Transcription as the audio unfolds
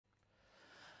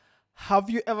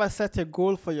Have you ever set a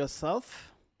goal for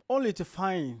yourself only to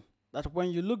find that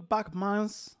when you look back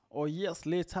months or years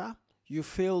later, you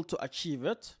fail to achieve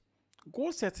it?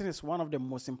 Goal setting is one of the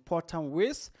most important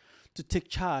ways to take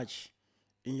charge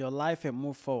in your life and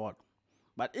move forward.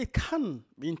 But it can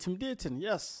be intimidating,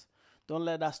 yes. Don't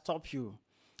let that stop you.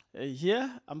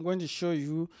 Here, I'm going to show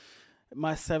you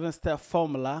my 7-step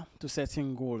formula to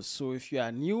setting goals. So if you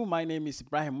are new, my name is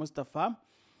Ibrahim Mustapha.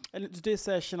 And in today's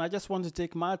session, I just want to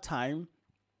take my time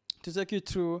to take you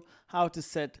through how to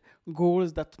set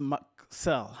goals that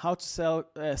sell, how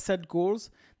to set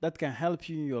goals that can help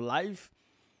you in your life,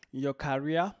 in your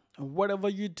career, and whatever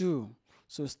you do.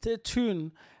 So stay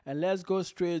tuned and let's go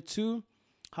straight to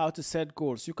how to set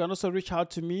goals. You can also reach out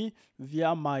to me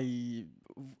via my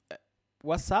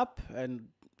WhatsApp and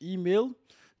email.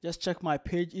 Just check my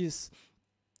pages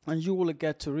and you will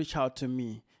get to reach out to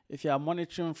me. If you are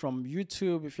monitoring from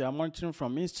YouTube, if you are monitoring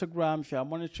from Instagram, if you are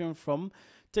monitoring from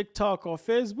TikTok or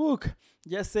Facebook,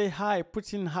 just say hi,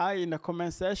 put in hi in the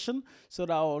comment section so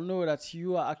that I will know that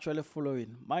you are actually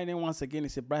following. My name once again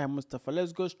is Ibrahim Mustapha.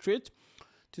 Let's go straight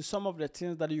to some of the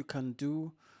things that you can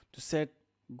do to set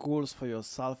goals for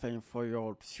yourself and for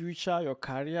your future, your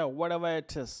career, whatever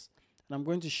it is. And I'm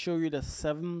going to show you the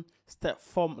 7-step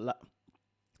formula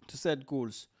to set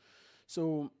goals.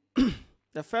 So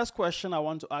the first question I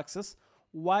want to ask is,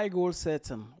 why goal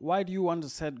setting? Why do you want to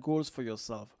set goals for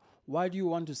yourself? Why do you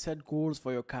want to set goals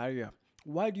for your career?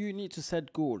 Why do you need to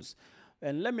set goals?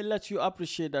 And let you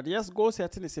appreciate that, yes, goal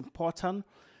setting is important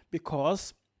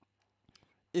because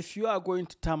if you are going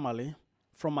to Tamale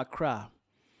from Accra,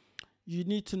 you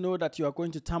need to know that you are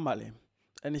going to Tamale.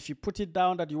 And if you put it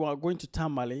down that you are going to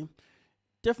Tamale,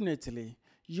 definitely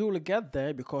you will get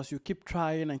there because you keep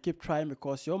trying and keep trying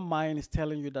because your mind is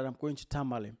telling you that I'm going to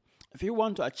Tamale. If you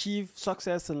want to achieve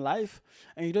success in life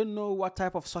and you don't know what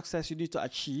type of success you need to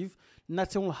achieve,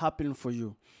 nothing will happen for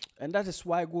you. And that is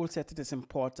why goal setting is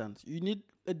important. You need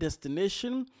a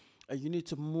destination and you need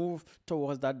to move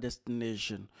towards that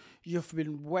destination. You've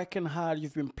been working hard,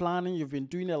 you've been planning, you've been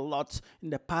doing a lot in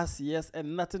the past years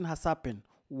and nothing has happened.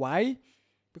 Why?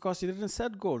 Because you didn't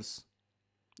set goals.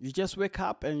 You just wake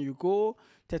up and you go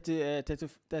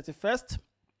 31st,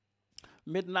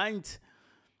 midnight,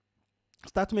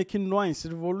 start making noise,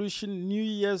 revolution, New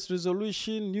Year's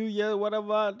resolution, New Year,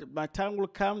 whatever, my time will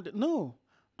come. No,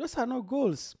 those are not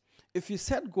goals. If you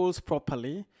set goals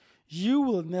properly, you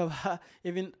will never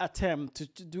even attempt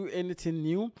to do anything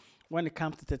new when it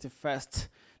comes to 31st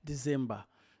December.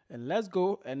 And let's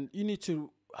go, and you need to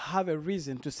have a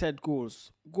reason to set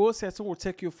goals. Goal setting will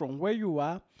take you from where you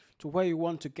are to where you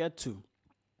want to get to.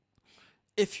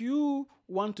 If you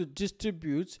want to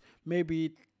distribute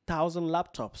maybe 1,000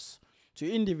 laptops to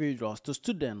individuals, to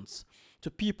students, to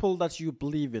people that you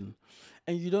believe in,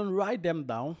 and you don't write them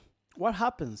down, what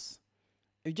happens?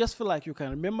 You just feel like you can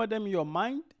remember them in your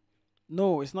mind?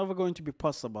 No, it's never going to be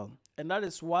possible. And that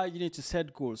is why you need to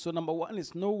set goals. So number one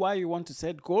is know why you want to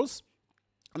set goals.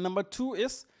 And number two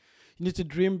is you need to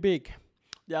dream big.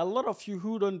 There are a lot of you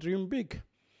who don't dream big.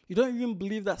 You don't even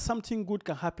believe that something good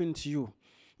can happen to you.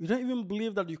 You don't even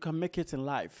believe that you can make it in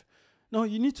life. No,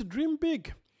 you need to dream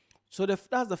big. So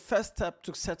that's the first step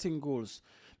to setting goals.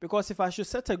 Because if I should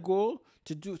set a goal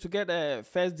to get a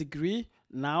first degree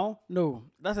now, no,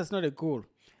 that is not a goal.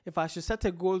 If I should set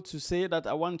a goal to say that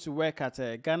I want to work at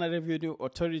a Ghana Revenue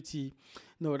Authority,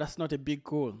 no, that's not a big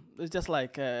goal. It's just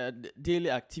like a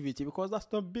daily activity because that's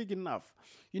not big enough.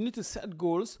 You need to set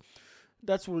goals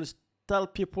that will tell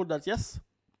people that, yes,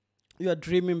 you are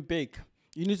dreaming big.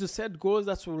 You need to set goals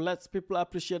that will let people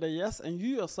appreciate that, yes, and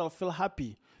you yourself feel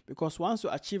happy. Because once you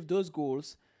achieve those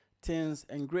goals, things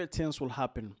and great things will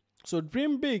happen. So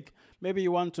dream big. Maybe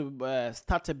you want to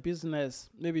start a business.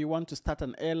 Maybe you want to start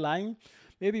an airline.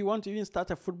 Maybe you want to even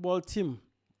start a football team.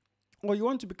 Or you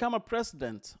want to become a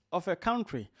president of a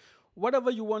country.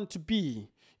 Whatever you want to be.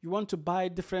 You want to buy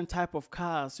different type of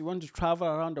cars. You want to travel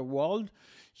around the world.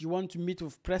 You want to meet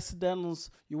with presidents.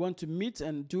 You want to meet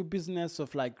and do business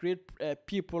of like great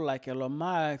people like Elon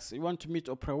Musk. You want to meet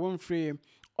Oprah Winfrey.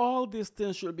 All these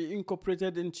things should be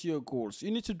incorporated into your goals.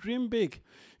 You need to dream big.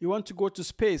 You want to go to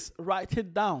space, write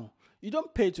it down. You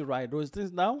don't pay to write those things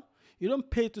down. You don't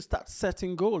pay to start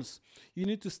setting goals. You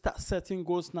need to start setting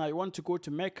goals now. You want to go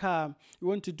to Mecca. You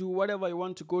want to do whatever. You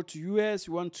want to go to US.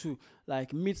 You want to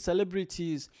like meet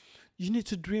celebrities. You need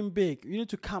to dream big. You need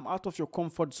to come out of your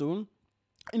comfort zone.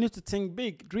 You need to think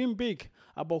big, dream big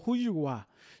about who you are.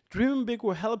 Dreaming big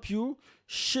will help you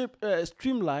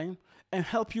streamline and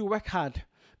help you work hard.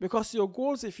 Because your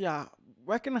goals, if you are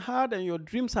working hard and your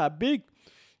dreams are big,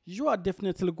 you are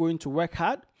definitely going to work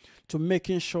hard to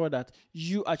making sure that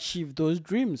you achieve those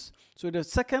dreams. So the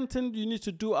second thing you need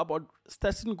to do about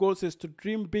setting goals is to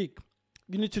dream big.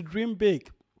 You need to dream big.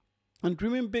 And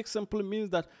dreaming big simply means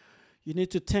that you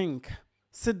need to think,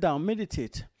 sit down,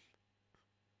 meditate,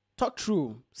 talk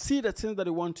through, see the things that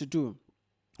you want to do,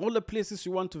 all the places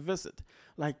you want to visit.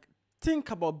 Like,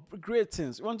 think about great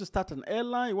things. You want to start an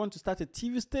airline, you want to start a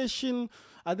TV station.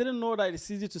 I didn't know that it's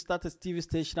easy to start a TV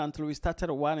station until we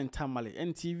started one in Tamale,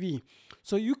 NTV.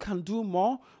 So you can do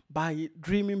more by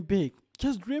dreaming big.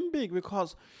 Just dream big,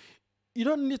 because you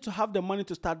don't need to have the money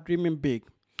to start dreaming big.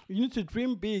 You need to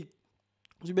dream big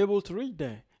to be able to reach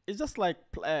there. It's just like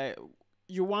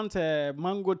you want a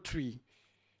mango tree.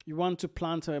 You want to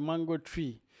plant a mango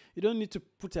tree. You don't need to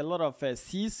put a lot of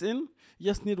seeds in. You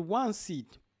just need one seed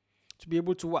to be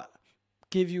able to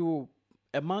give you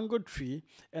a mango tree,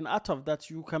 and out of that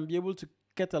you can be able to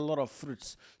get a lot of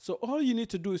fruits. So all you need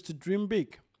to do is to dream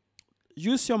big.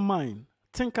 Use your mind.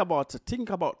 Think about it. Think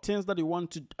about things that you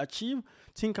want to achieve.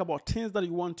 Think about things that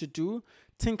you want to do.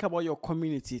 Think about your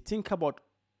community. Think about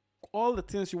all the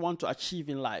things you want to achieve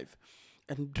in life,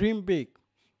 and dream big.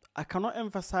 I cannot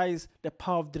emphasize the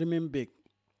power of dreaming big.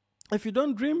 If you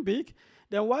don't dream big,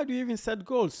 then why do you even set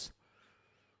goals?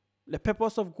 The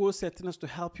purpose of goal setting is to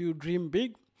help you dream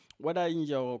big, whether in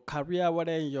your career,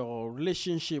 whether in your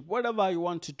relationship, whatever you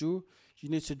want to do, you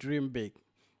need to dream big.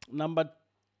 Number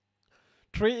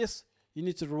 3 is you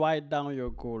need to write down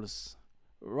your goals.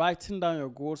 Writing down your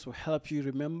goals will help you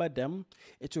remember them.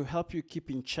 It will help you keep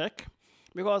in check.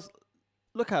 Because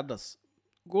look at this.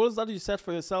 Goals that you set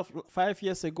for yourself 5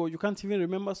 years ago, you can't even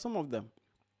remember some of them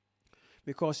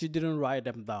because you didn't write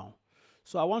them down.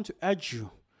 So I want to urge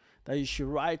you that you should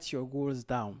write your goals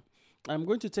down. I'm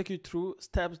going to take you through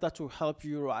steps that will help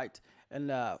you write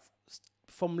and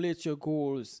formulate your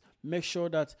goals. Make sure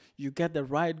that you get the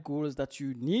right goals that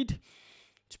you need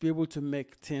to be able to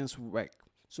make things work.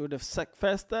 So the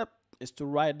first step is to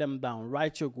write them down.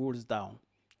 Write your goals down.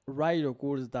 Write your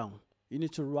goals down. You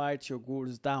need to write your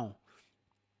goals down.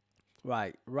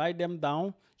 Right. Write them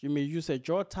down. You may use a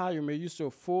jotter. You may use your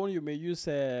phone. You may use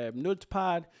a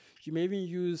notepad. You may even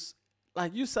use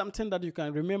something that you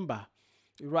can remember.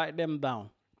 You write them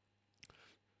down.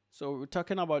 So we're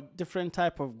talking about different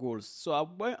type of goals. So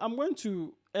I'm going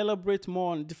to elaborate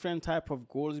more on different type of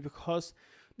goals because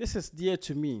this is dear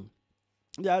to me.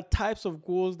 There are types of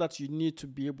goals that you need to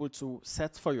be able to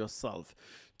set for yourself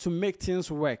to make things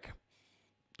work.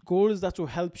 Goals that will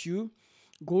help you.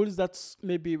 Goals that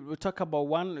maybe we'll talk about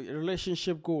one,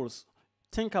 relationship goals.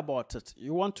 Think about it.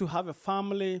 You want to have a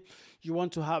family. You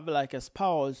want to have like a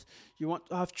spouse. You want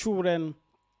to have children.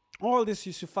 All this,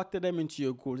 you should factor them into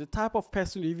your goals. The type of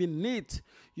person you even need,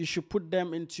 you should put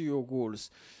them into your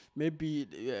goals. Maybe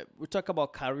we talk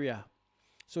about career.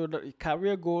 So the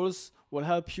career goals will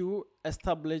help you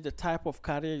establish the type of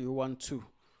career you want to.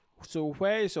 So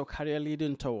where is your career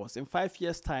leading towards? In 5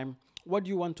 years' time, what do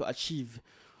you want to achieve?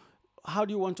 How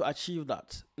do you want to achieve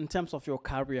that in terms of your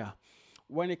career?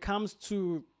 When it comes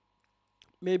to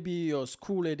maybe your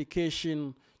school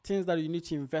education, things that you need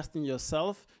to invest in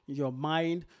yourself, in your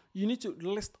mind, you need to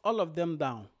list all of them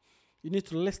down. You need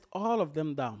to list all of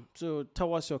them down. So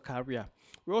towards your career.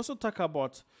 We also talk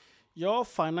about your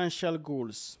financial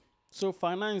goals. So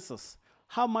finances,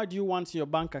 how much do you want in your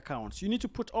bank accounts? You need to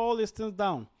put all these things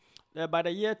down. By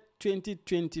the year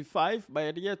 2025,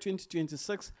 by the year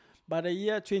 2026, by the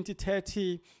year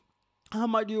 2030, how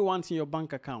much do you want in your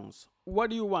bank accounts? What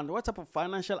do you want? What type of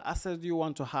financial assets do you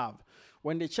want to have?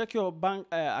 When they check your bank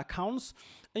accounts,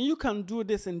 and you can do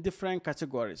this in different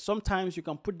categories. Sometimes you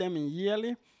can put them in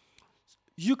yearly.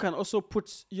 You can also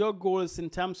put your goals in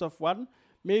terms of one,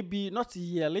 maybe not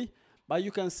yearly, but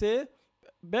you can say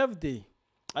birthday.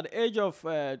 At the age of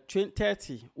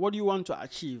 30, what do you want to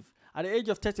achieve? At the age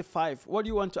of 35, what do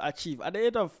you want to achieve? At the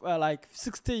age of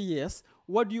 60 years,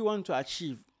 what do you want to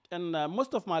achieve? And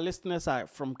most of my listeners are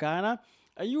from Ghana.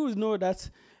 And you will know that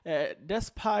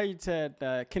despite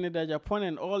Canada, Japan,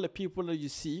 and all the people that you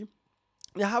see,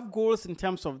 they have goals in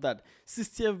terms of that.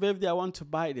 60th birthday, I want to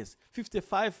buy this.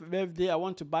 55th birthday, I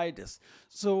want to buy this.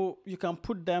 So you can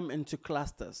put them into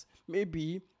clusters.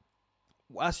 Maybe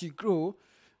as you grow,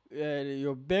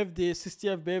 your birthday,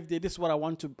 60th birthday, this is what I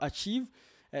want to achieve.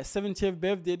 70th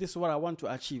birthday, this is what I want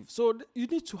to achieve. So you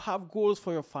need to have goals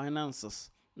for your finances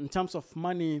in terms of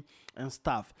money and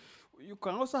stuff. You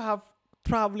can also have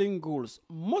traveling goals.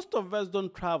 Most of us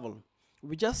don't travel.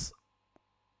 We just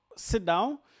sit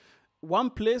down, one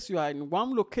place, you are in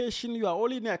one location, you are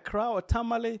only in Accra or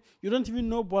Tamale, you don't even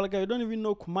know Bolga, you don't even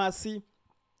know Kumasi.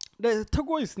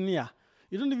 Togo is near.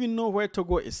 You don't even know where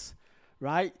Togo is,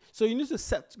 right? So you need to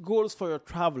set goals for your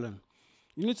traveling.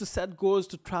 You need to set goals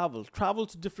to travel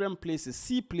to different places,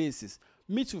 see places,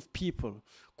 meet with people,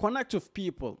 connect with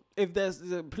people. If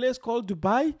there's a place called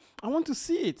Dubai, I want to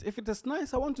see it. If it is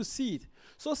nice, I want to see it.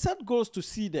 So set goals to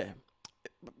see there.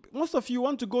 Most of you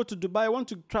want to go to Dubai, want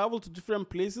to travel to different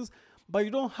places, but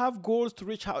you don't have goals to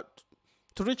reach out,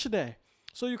 to reach there.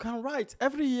 So you can write.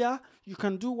 Every year, you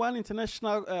can do one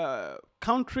international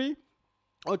country,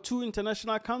 or 2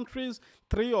 international countries,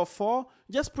 3 or 4.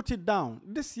 Just put it down.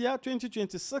 This year,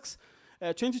 2026,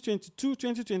 2022,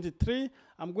 2023,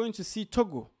 I'm going to see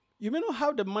Togo. You may not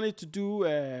have the money to do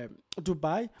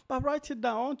Dubai, but write it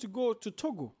down. I want to go to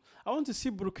Togo. I want to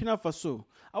see Burkina Faso.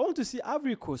 I want to see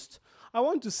Ivory Coast. I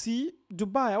want to see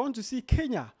Dubai. I want to see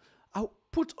Kenya. I'll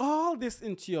put all this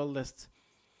into your list.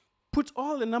 Put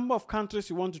all the number of countries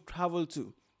you want to travel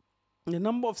to, the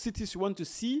number of cities you want to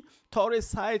see,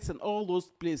 tourist sites, and all those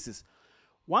places.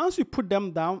 Once you put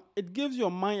them down, it gives your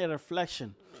mind a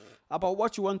reflection about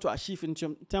what you want to achieve in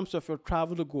terms of your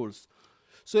travel goals.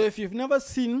 So if you've never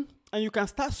seen, and you can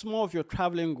start small with your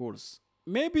traveling goals.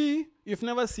 Maybe you've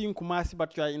never seen Kumasi,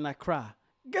 but you are in Accra.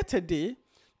 Get a day,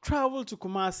 travel to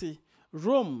Kumasi,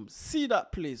 Rome, see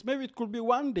that place. Maybe it could be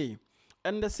one day.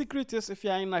 And the secret is, if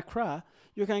you are in Accra,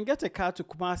 you can get a car to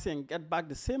Kumasi and get back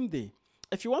the same day.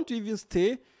 If you want to even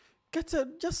stay, get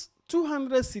just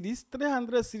 200 cities,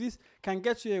 300 cities can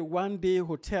get you a one-day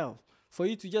hotel for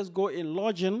you to just go in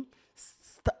lodging,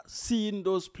 start seeing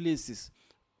those places.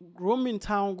 Roam in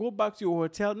town, go back to your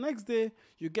hotel. Next day,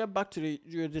 you get back to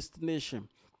your destination.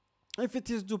 If it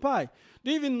is Dubai,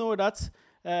 do you even know that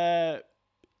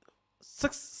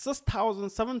 6,000,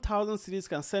 7,000 cities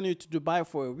can send you to Dubai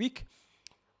for a week?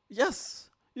 Yes.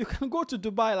 You can go to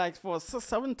Dubai like for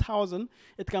 7,000.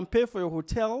 It can pay for your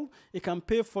hotel. It can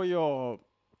pay for your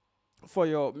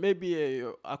maybe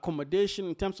accommodation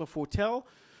in terms of hotel.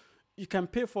 You can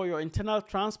pay for your internal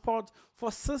transport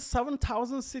for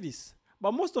 7,000 cities.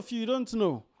 But most of you don't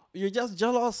know. You're just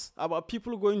jealous about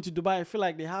people going to Dubai and feel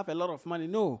like they have a lot of money.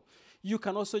 No, you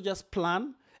can also just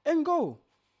plan and go.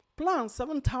 Plan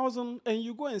 7,000 and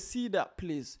you go and see that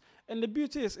place. And the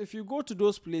beauty is, if you go to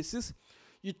those places,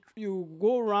 you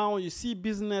go around, you see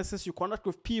businesses, you connect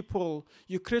with people,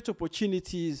 you create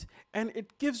opportunities, and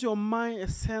it gives your mind a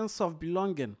sense of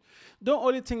belonging. Don't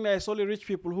only think that it's only rich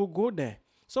people who go there.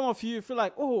 Some of you feel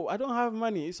like, oh, I don't have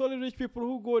money. It's only rich people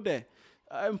who go there.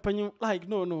 Like,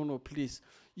 no, please.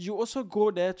 You also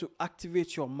go there to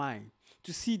activate your mind,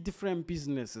 to see different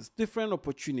businesses, different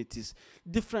opportunities,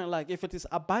 different, like if it is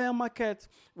a buyer market,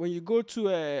 when you go to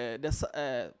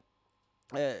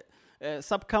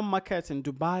Subcam market in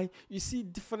Dubai, you see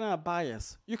different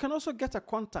buyers. You can also get a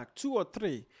contact, 2 or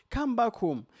 3, come back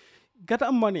home, get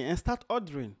that money and start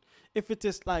ordering. If it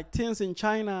is like things in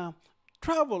China,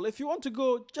 travel. If you want to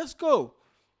go, just go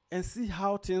and see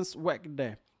how things work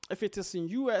there. If it is in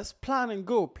US, plan and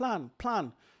go, plan.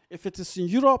 If it is in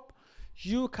Europe,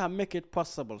 you can make it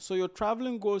possible. So your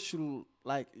traveling goals should,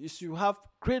 like, you should have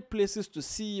great places to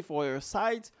see for your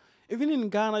site. Even in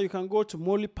Ghana, you can go to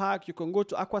Moli Park, you can go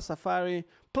to Aqua Safari.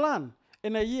 Plan.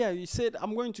 In a year, you said,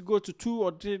 I'm going to go to 2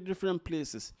 or 3 different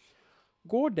places.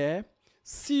 Go there,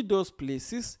 see those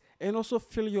places, and also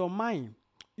fill your mind.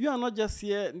 You are not just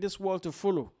here in this world to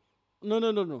follow.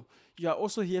 No. You are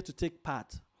also here to take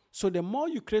part. So the more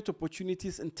you create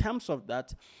opportunities in terms of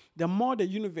that, the more the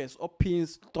universe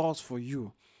opens doors for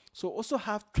you. So also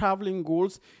have traveling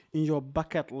goals in your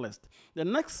bucket list. The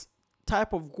next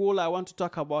type of goal I want to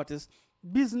talk about is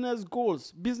business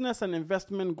goals, business and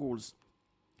investment goals.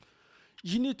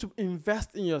 You need to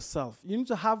invest in yourself. You need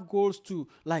to have goals to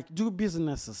like do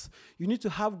businesses. You need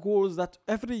to have goals that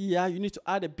every year you need to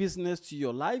add a business to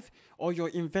your life or your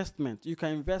investment. You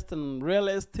can invest in real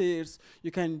estate. You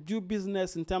can do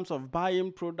business in terms of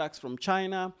buying products from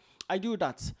China. I do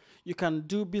that. You can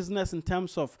do business in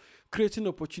terms of creating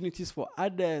opportunities for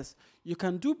others. You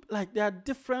can do, like, there are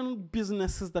different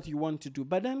businesses that you want to do.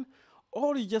 But then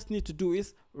all you just need to do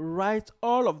is write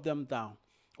all of them down.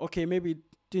 Okay, maybe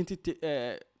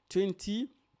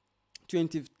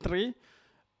 2023,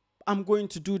 I'm going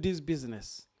to do this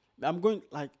business. I'm going,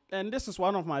 like, and this is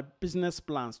one of my business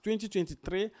plans.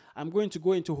 2023, I'm going to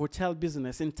go into hotel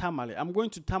business in Tamale. I'm going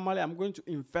to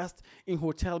invest in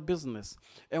hotel business.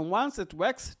 And once it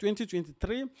works,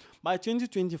 2023, by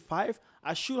 2025,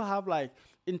 I should have, like,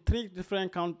 in 3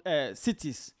 different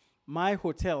cities, my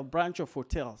hotel, branch of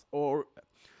hotels, or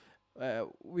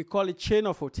we call it chain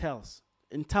of hotels.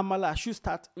 In Tamale, I should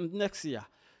start next year,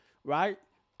 right?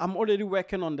 I'm already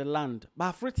working on the land, but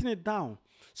I've written it down.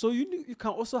 So you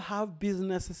can also have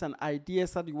businesses and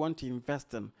ideas that you want to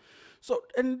invest in. So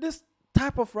in this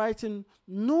type of writing,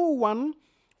 no one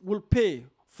will pay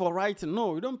for writing.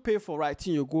 No, you don't pay for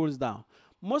writing your goals down.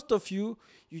 Most of you,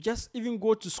 you just even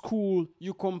go to school,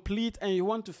 you complete, and you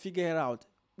want to figure it out.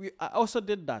 I also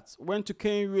did that. Went to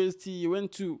KUST,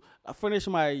 went to finish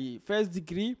my first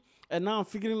degree, and now I'm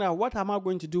figuring out what am I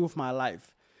going to do with my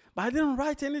life. But I didn't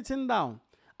write anything down.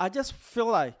 I just feel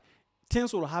like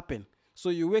things will happen. So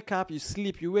you wake up, you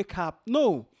sleep, you wake up.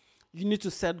 No, you need to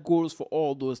set goals for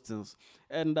all those things.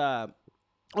 And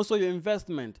also your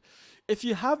investment. If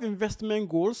you have investment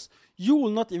goals, you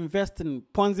will not invest in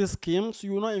Ponzi schemes.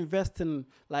 You will not invest in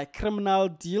like criminal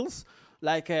deals.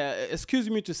 Like, excuse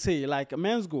me to say, like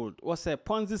Men's Gold was a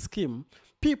Ponzi scheme.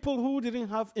 People who didn't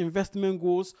have investment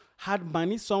goals had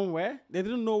money somewhere. They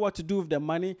didn't know what to do with the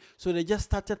money, so they just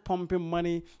started pumping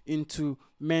money into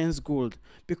Men's Gold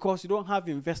because you don't have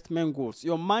investment goals.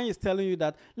 Your mind is telling you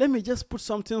that, let me just put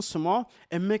something small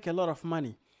and make a lot of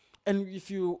money. And if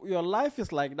your life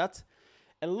is like that,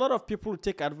 a lot of people will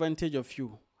take advantage of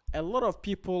you. A lot of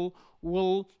people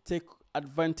will take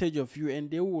advantage of you and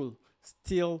they will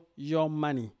steal your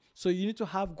money. So you need to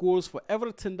have goals for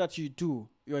everything that you do,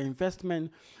 your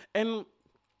investment, and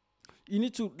you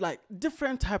need to like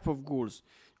different type of goals.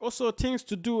 Also things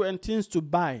to do and things to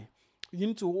buy. You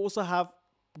need to also have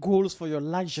goals for your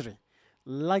luxury.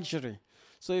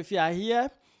 So if you are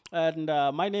here, and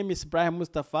my name is Ibrahim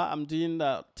Mustapha, I'm doing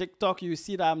TikTok. You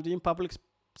see that I'm doing public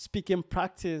speaking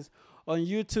practice. On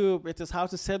YouTube, it is how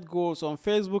to set goals. On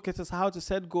Facebook, it is how to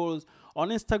set goals. On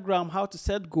Instagram, how to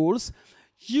set goals.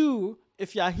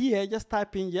 If you are here, just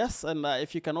type in yes, and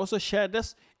if you can also share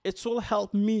this, it will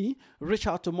help me reach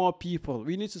out to more people.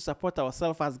 We need to support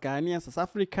ourselves as Ghanaians, as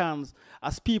Africans,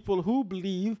 as people who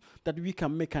believe that we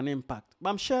can make an impact. But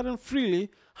I'm sharing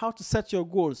freely how to set your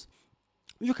goals.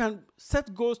 You can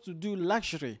set goals to do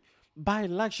luxury, buy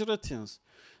luxury things.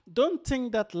 Don't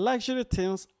think that luxury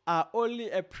things are only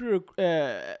a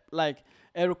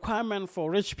requirement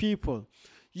for rich people.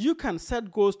 You can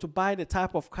set goals to buy the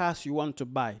type of cars you want to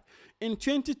buy. In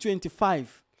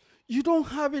 2025, you don't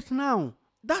have it now.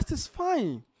 That is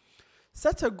fine.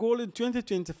 Set a goal in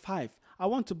 2025. I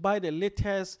want to buy the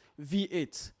latest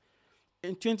V8.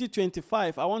 In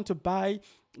 2025, I want to buy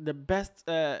the best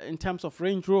in terms of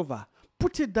Range Rover.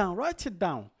 Put it down, write it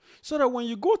down, so that when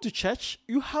you go to church,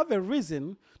 you have a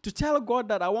reason to tell God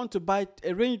that I want to buy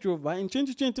a Range Rover in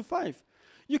 2025.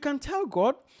 You can tell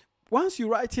God, once you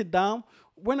write it down,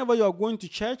 whenever you are going to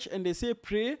church and they say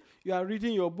pray, you are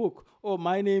reading your book. Oh,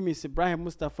 my name is Ibrahim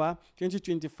Mustapha,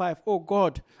 2025. Oh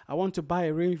God, I want to buy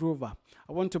a Range Rover.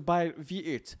 I want to buy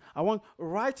V8.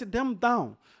 Write them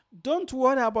down. Don't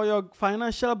worry about your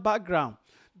financial background.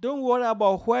 Don't worry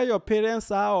about where your parents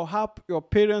are or how your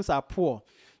parents are poor.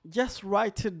 Just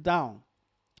write it down.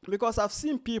 Because I've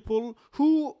seen people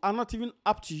who are not even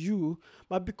up to you,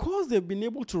 but because they've been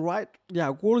able to write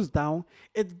their goals down,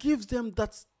 it gives them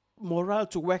that morale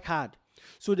to work hard.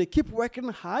 So they keep working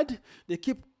hard, they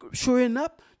keep showing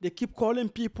up, they keep calling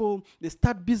people, they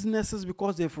start businesses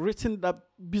because they've written the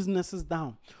businesses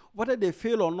down. Whether they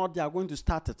fail or not, they are going to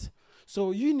start it.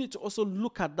 So you need to also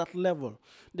look at that level.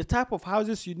 The type of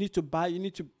houses you need to buy, you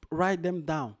need to write them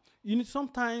down.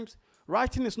 Sometimes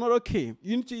writing is not okay.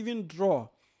 You need to even draw.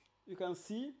 You can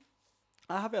see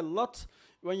I have a lot.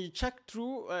 When you check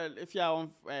through, if you are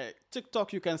on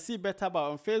TikTok, you can see better,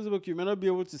 but on Facebook, you may not be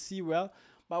able to see well.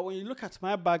 But when you look at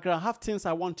my background, I have things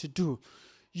I want to do.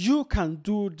 You can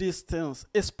do these things.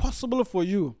 It's possible for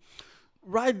you.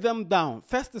 Write them down.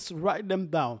 First is write them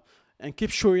down and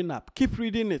keep showing up. Keep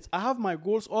reading it. I have my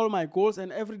goals, all my goals,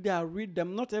 and every day I read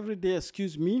them. Not every day,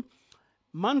 excuse me.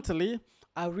 Monthly,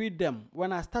 I read them.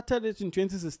 When I started it in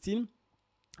 2016,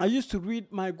 I used to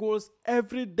read my goals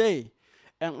every day.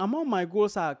 And among my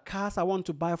goals are cars I want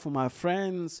to buy for my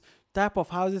friends, type of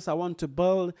houses I want to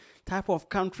build, type of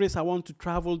countries I want to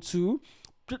travel to,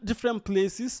 different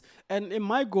places. And in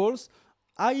my goals,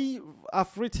 I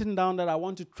have written down that I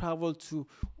want to travel to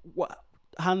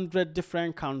 100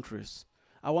 different countries.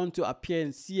 I want to appear in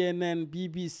CNN,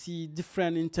 BBC,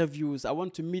 different interviews. I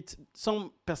want to meet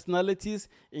some personalities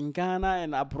in Ghana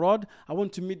and abroad. I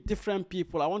want to meet different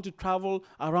people. I want to travel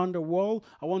around the world.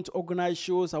 I want to organize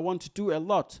shows. I want to do a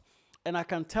lot. And I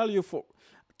can tell you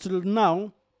till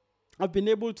now, I've been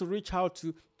able to reach out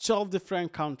to 12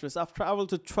 different countries. I've traveled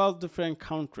to 12 different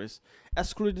countries,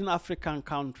 excluding African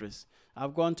countries.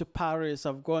 I've gone to Paris,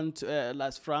 I've gone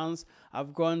to France,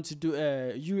 I've gone to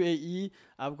UAE,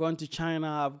 I've gone to China,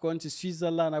 I've gone to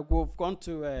Switzerland, I've gone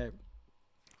to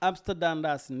Amsterdam,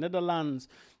 that's Netherlands,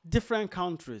 different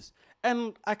countries.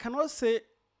 And I cannot say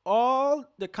all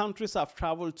the countries I've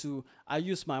traveled to, I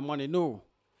use my money. No.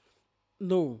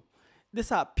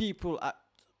 These are people,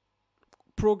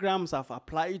 programs I've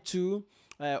applied to,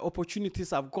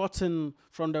 opportunities I've gotten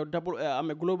from the I'm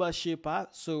a global shaper,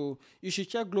 so you should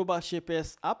check Global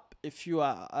Shapers app if you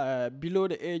are below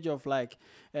the age of like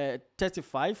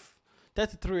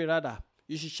 33 rather.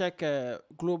 You should check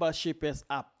Global Shapers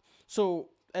app. So,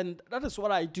 and that is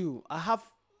what I do. I have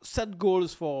set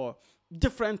goals for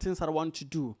different things I want to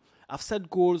do. I've set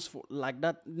goals for like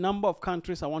that number of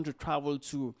countries I want to travel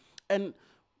to, and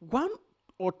one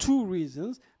or two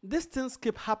reasons these things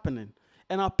keep happening.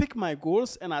 And I'll pick my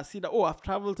goals and I see that, oh, I've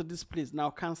traveled to this place,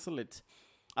 now cancel it.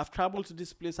 I've traveled to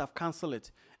this place, I've canceled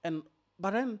it.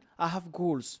 But then I have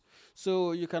goals.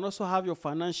 So you can also have your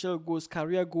financial goals,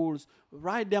 career goals,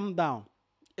 write them down.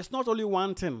 It's not only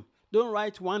one thing. Don't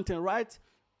write one thing, write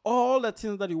all the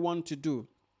things that you want to do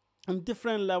in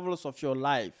different levels of your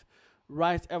life.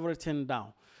 Write everything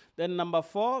down. Then number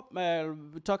 4,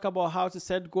 we talk about how to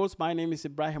set goals. My name is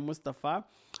Ibrahim Mustapha.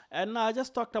 And I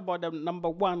just talked about the number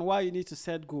 1, why you need to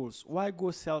set goals. Why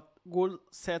goal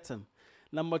setting.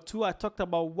 Number 2, I talked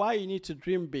about why you need to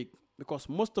dream big. Because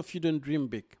most of you don't dream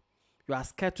big. You are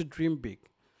scared to dream big.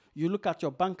 You look at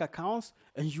your bank accounts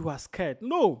and you are scared.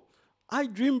 No, I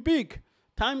dream big.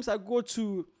 Times I go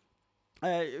to,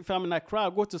 if I'm in Accra, I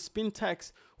go to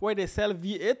Spintex where they sell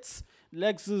V8s,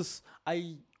 Lexus.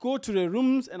 I go to the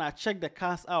rooms and I check the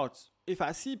cars out. If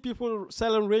I see people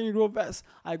selling Range Rovers,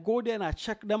 I go there and I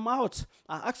check them out.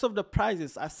 I ask of the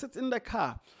prices. I sit in the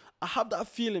car. I have that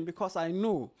feeling because I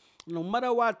know no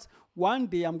matter what, one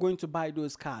day I'm going to buy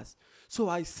those cars. So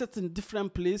I sit in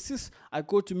different places. I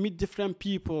go to meet different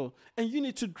people. And you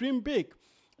need to dream big.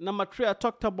 Number 3, I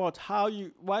talked about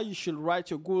why you should write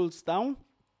your goals down.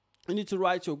 You need to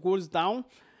write your goals down.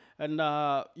 And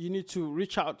you need to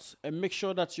reach out and make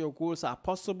sure that your goals are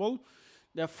possible.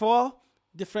 There are 4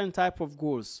 different types of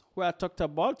goals where I talked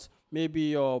about maybe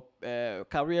your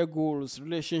career goals,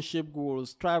 relationship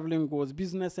goals, traveling goals,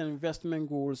 business and investment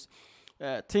goals,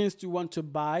 things you want to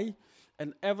buy,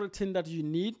 and everything that you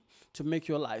need to make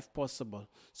your life possible.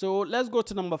 So let's go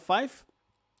to number 5,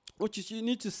 which is you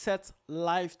need to set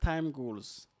lifetime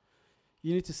goals.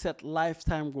 You need to set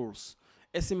lifetime goals.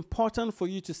 It's important for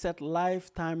you to set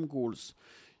lifetime goals.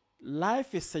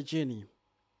 Life is a journey.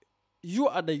 You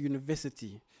are the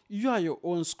university. You are your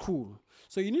own school.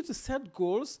 So you need to set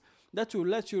goals that will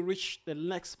let you reach the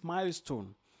next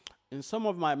milestone. And some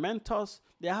of my mentors,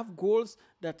 they have goals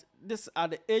that this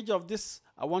at the age of this,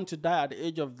 I want to die at the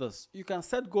age of this. You can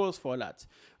set goals for that.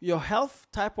 Your health,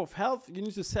 type of health, you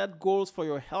need to set goals for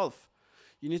your health.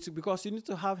 You need to, because you need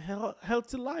to have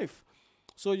healthy life.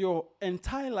 So your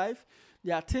entire life,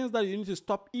 there are things that you need to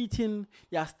stop eating.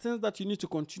 There are things that you need to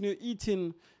continue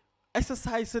eating.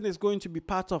 Exercising is going to be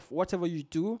part of whatever you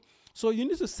do. So you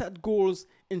need to set goals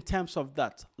in terms of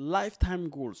that, lifetime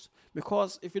goals.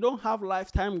 Because if you don't have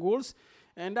lifetime goals,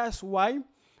 and that's why,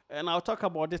 and I'll talk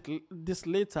about this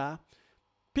later,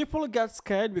 people get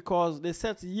scared because they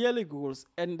set yearly goals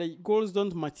and the goals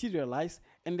don't materialize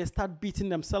and they start beating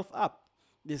themselves up.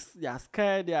 They are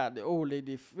scared,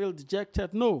 they feel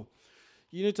dejected. No.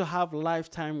 You need to have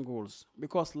lifetime goals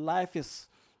because life is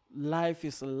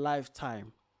a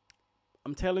lifetime.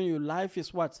 I'm telling you, life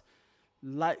is what?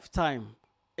 Lifetime.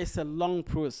 It's a long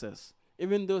process.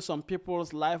 Even though some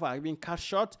people's life are being cut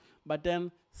short, but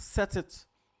then set it.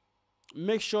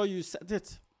 Make sure you set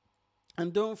it.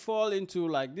 And don't fall into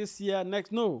like this year,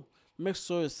 next. No. Make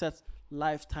sure you set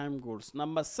lifetime goals.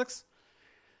 Number 6,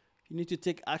 you need to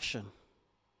take action.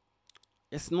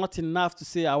 It's not enough to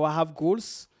say, I will have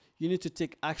goals. You need to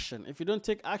take action. If you don't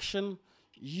take action,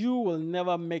 you will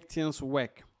never make things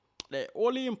work. The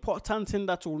only important thing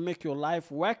that will make your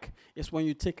life work is when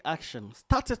you take action.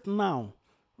 Start it now.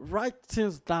 Write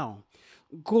things down.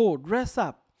 Go, dress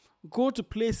up. Go to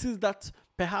places that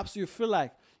perhaps you feel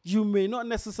like you may not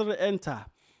necessarily enter.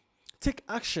 Take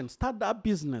action. Start that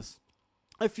business.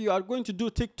 If you are going to do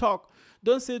TikTok,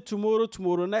 don't say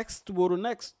tomorrow,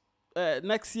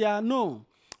 next year. No.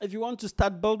 If you want to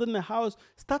start building a house,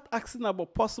 start asking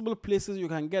about possible places you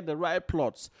can get the right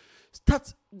plots.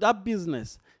 Start that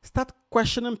business. Start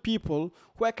questioning people.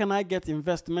 Where can I get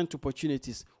investment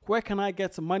opportunities? Where can I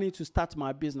get money to start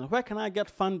my business? Where can I get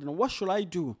funding? What should I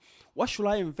do? What should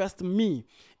I invest in me?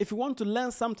 If you want to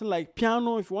learn something like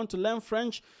piano, if you want to learn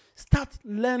French, start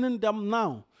learning them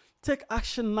now. Take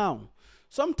action now.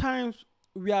 Sometimes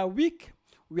we are weak,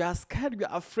 we are scared, we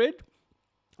are afraid,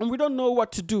 and we don't know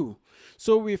what to do.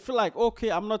 So we feel like,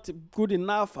 okay, I'm not good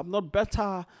enough. I'm not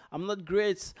better. I'm not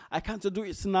great. I can't do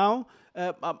it now.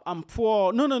 I'm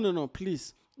poor. No.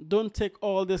 Please, don't take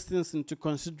all these things into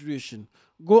consideration.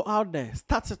 Go out there.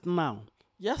 Start it now.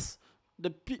 Yes,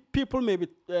 people may be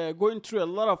going through a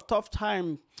lot of tough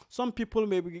time. Some people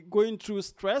may be going through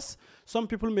stress. Some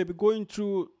people may be going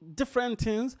through different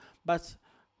things, but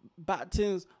bad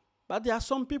things. But there are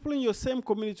some people in your same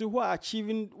community who are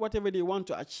achieving whatever they want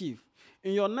to achieve.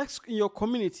 In your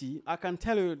community, I can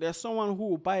tell you there's someone who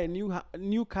will buy a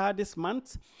new car this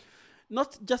month.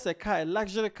 Not just a car, a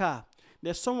luxury car.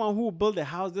 There's someone who will build a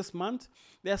house this month.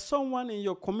 There's someone in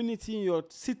your community, in your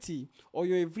city, or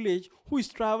your village who is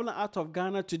traveling out of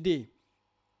Ghana today,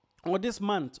 or this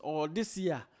month, or this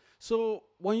year. So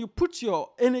when you put your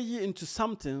energy into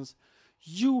some things,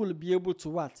 you will be able to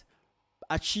what?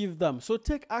 Achieve them. So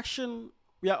take action.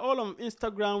 We are all on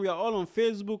Instagram. We are all on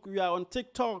Facebook. We are on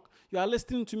TikTok. You are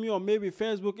listening to me on maybe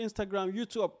Facebook, Instagram,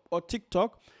 YouTube, or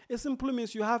TikTok. It simply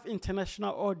means you have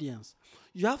international audience.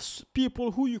 You have people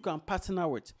who you can partner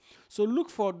with. So look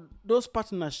for those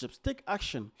partnerships. Take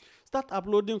action. Start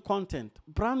uploading content.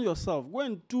 Brand yourself. Go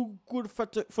and do good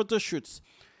photo shoots.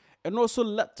 And also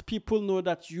let people know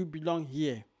that you belong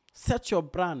here. Set your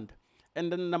brand.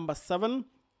 And then number 7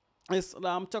 is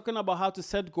I'm talking about how to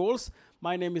set goals.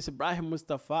 My name is Ibrahim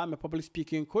Mustapha. I'm a public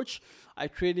speaking coach. I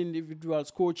train individuals,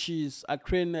 coaches. I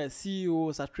train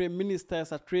CEOs. I train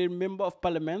ministers. I train members of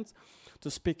parliament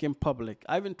to speak in public.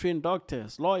 I even train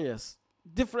doctors, lawyers,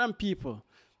 different people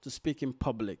to speak in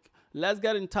public. Let's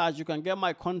get in touch. You can get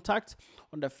my contact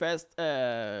on the first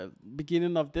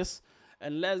beginning of this.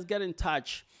 And let's get in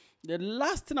touch. The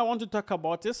last thing I want to talk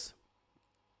about is,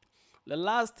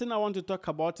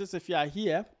 if you are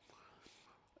here,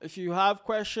 if you have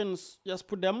questions, just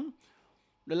put them.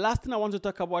 The last thing I want to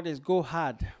talk about is go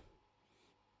hard.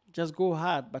 Just go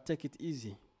hard, but take it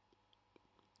easy.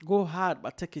 Go hard,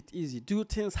 but take it easy. Do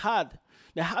things hard.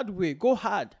 The hard way. Go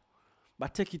hard,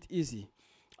 but take it easy.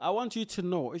 I want you to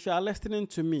know, if you are listening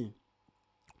to me,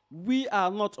 we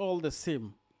are not all the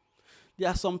same. There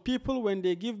are some people, when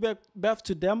they give birth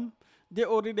to them, they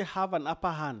already have an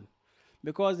upper hand.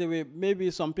 Because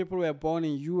maybe some people were born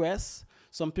in US,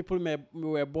 some people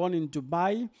were born in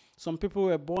Dubai, some people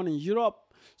were born in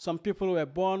Europe, some people were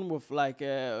born with like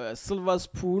a silver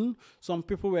spoon, some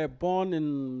people were born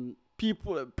in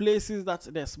places that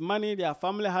there's money, their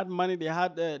family had money,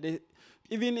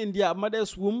 even in their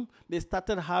mother's womb, they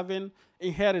started having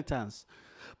inheritance.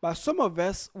 But some of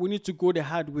us, we need to go the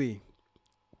hard way.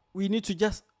 We need to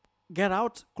just get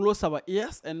out, close our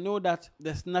ears, and know that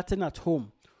there's nothing at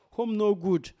home. Home no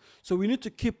good. So we need to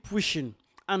keep pushing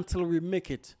until we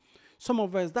make it. Some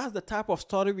of us, that's the type of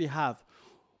story we have.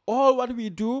 All what we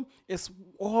do is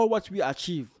all what we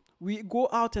achieve. We go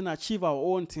out and achieve our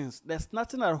own things. There's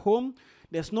nothing at home.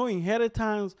 There's no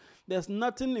inheritance. There's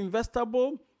nothing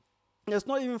investable. There's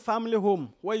not even family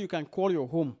home where you can call your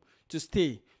home to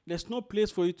stay. There's no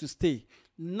place for you to stay.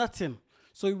 Nothing.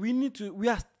 So we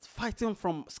are fighting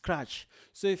from scratch.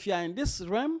 So if you are in this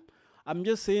realm, I'm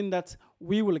just saying that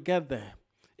we will get there.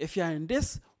 If you are in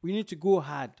this, we need to go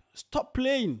hard. Stop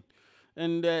playing.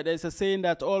 And there's a saying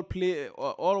that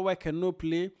all work and no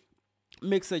play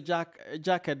makes a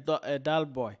jack a dull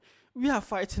boy. We are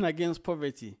fighting against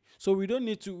poverty. So we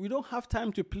don't have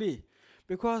time to play.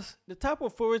 Because the type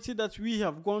of poverty that we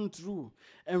have gone through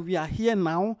and we are here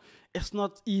now, it's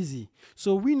not easy.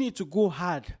 So we need to go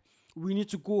hard. We need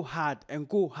to go hard and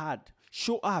go hard.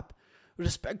 Show up.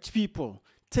 Respect people.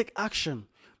 Take action.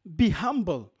 Be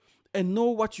humble and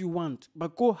know what you want.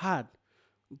 But go hard.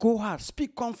 Go hard.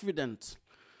 Speak confident.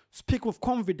 Speak with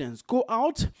confidence. Go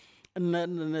out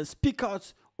and speak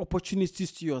out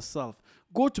opportunities to yourself.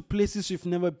 Go to places you've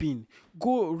never been.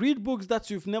 Go read books that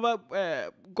you've never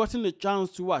gotten a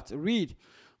chance to read.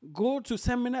 Go to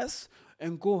seminars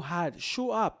and go hard.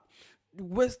 Show up.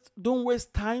 Don't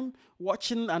waste time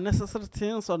watching unnecessary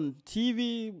things on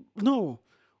TV. No.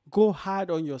 Go hard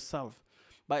on yourself.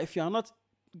 But if you are not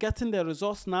getting the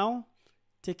results now,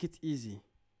 take it easy.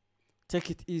 Take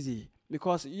it easy.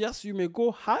 Because yes, you may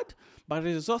go hard, but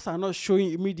the results are not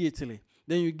showing immediately.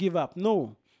 Then you give up.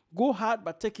 No. Go hard,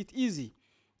 but take it easy.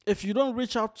 If you don't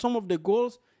reach out some of the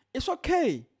goals, it's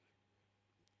okay.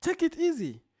 Take it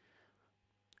easy.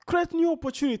 Create new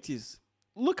opportunities.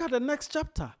 Look at the next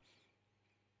chapter.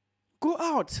 Go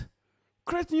out.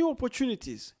 Create new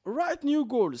opportunities. Write new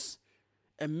goals.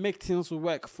 And make things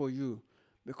work for you.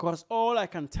 Because all I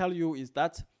can tell you is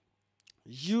that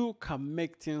you can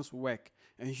make things work.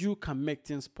 And you can make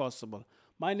things possible.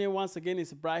 My name once again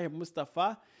is Ibrahim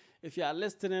Mustapha. If you are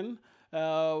listening,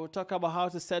 we'll talk about how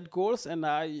to set goals, and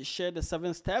I share the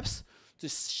 7 steps to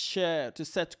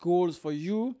set goals for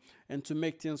you and to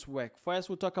make things work. First,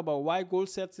 we'll talk about why goal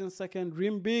setting. Second,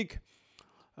 dream big.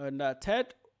 And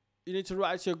third, you need to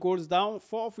write your goals down.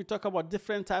 Fourth, we talk about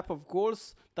different type of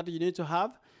goals that you need to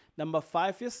have. Number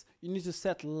 5 is you need to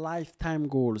set lifetime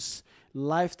goals.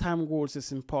 Lifetime goals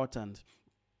is important.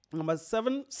 Number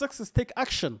 6 is take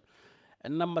action.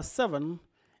 And number 7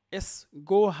 is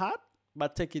go hard,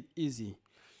 but take it easy.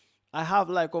 I have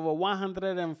like over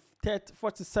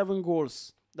 147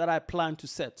 goals that I plan to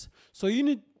set. So you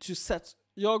need to set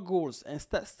your goals and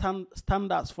set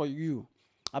standards for you.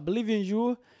 I believe in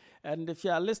you. And if you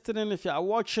are listening, if you are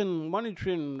watching,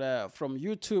 monitoring from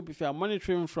YouTube, if you are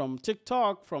monitoring from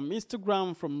TikTok, from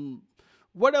Instagram, from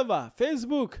whatever,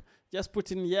 Facebook, just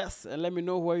put in yes and let me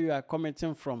know where you are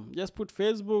commenting from. Just put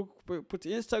Facebook, put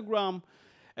Instagram,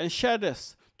 and share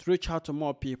this to reach out to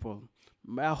more people.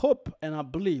 I hope and I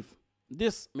believe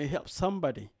this may help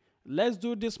somebody. Let's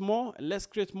do this more and let's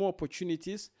create more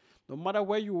opportunities. No matter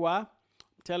where you are,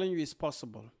 I'm telling you it's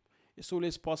possible. It's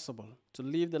always possible to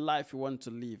live the life you want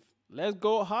to live. Let's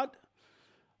go hard,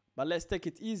 but let's take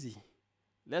it easy.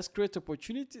 Let's create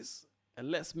opportunities and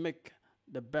let's make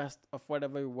the best of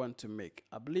whatever you want to make.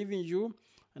 I believe in you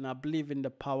and I believe in the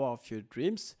power of your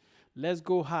dreams. Let's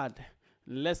go hard.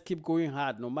 Let's keep going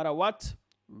hard. No matter what,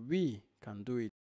 we can do it.